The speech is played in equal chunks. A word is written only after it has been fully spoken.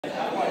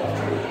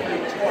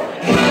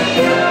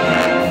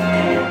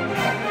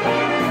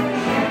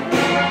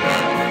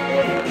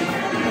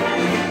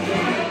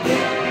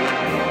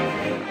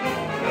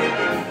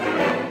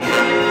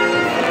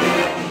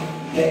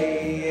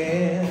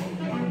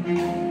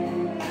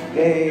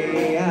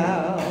Day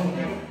out,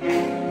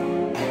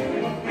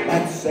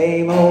 that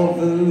same old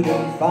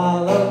voodoo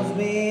follows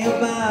me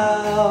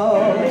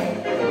about,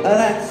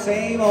 that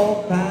same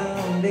old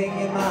pounding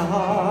in my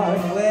heart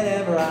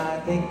whenever I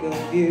think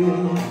of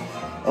you.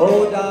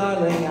 Oh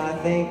darling, I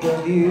think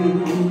of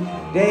you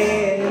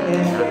day in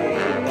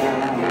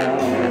and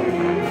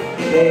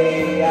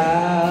day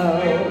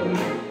out,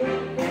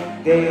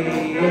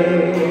 day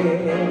in.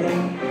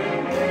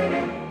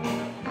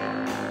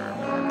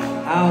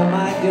 How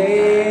my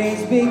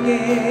days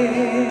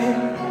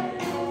begin,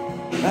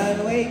 I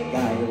wake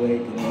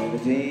with a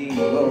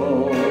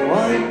tingle,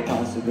 one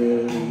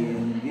possibility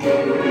in view,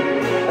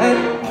 that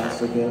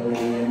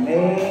possibility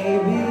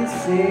maybe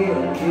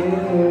seeing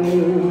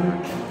you.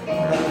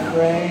 Come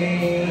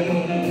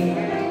rain,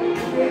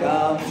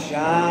 come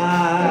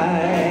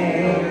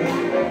shine,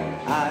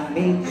 I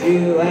meet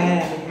you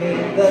and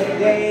meet the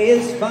day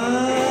is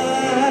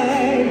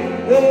fine.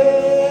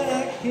 Then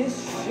I kiss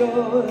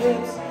your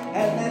lips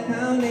and that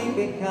pounding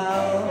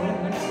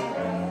becomes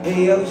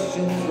the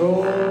ocean's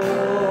roar,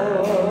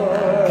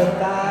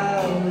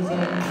 1,000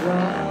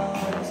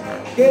 drums.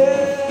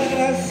 Can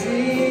I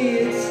see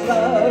its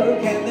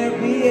love? Can there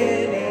be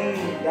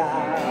any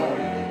doubt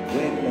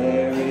when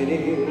there it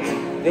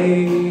is,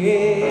 day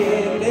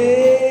in,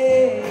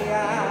 day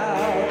out?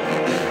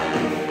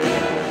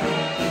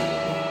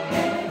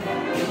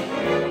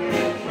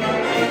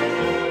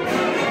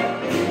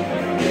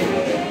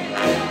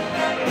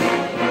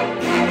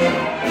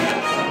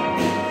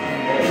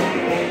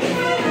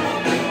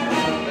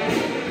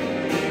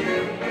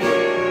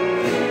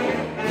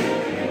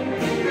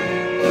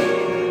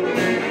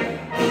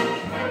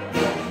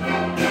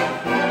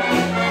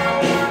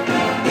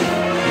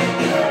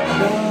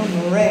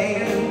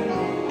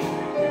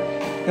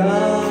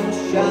 Come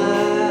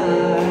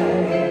shine,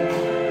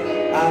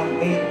 I'll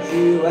meet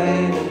you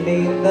and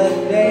meet the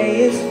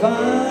day is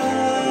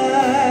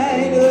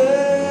fine.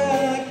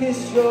 I kiss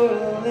your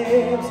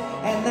lips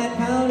and that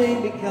pounding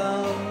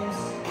becomes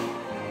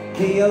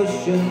the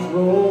ocean's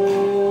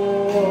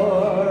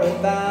roar,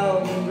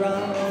 1,000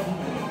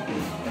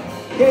 drums.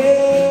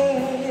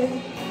 Can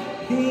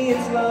be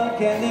its love,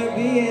 can there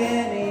be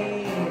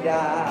any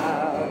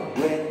doubt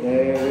when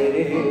there it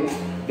is,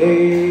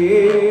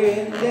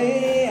 day in,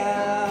 day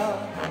out?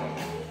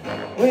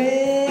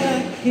 When I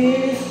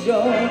kiss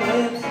your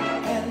lips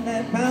and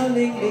that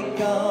pounding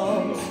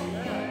becomes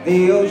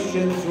the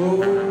ocean's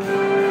roar,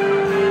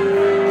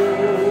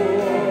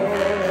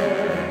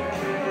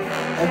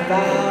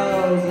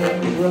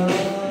 1,000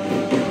 drums.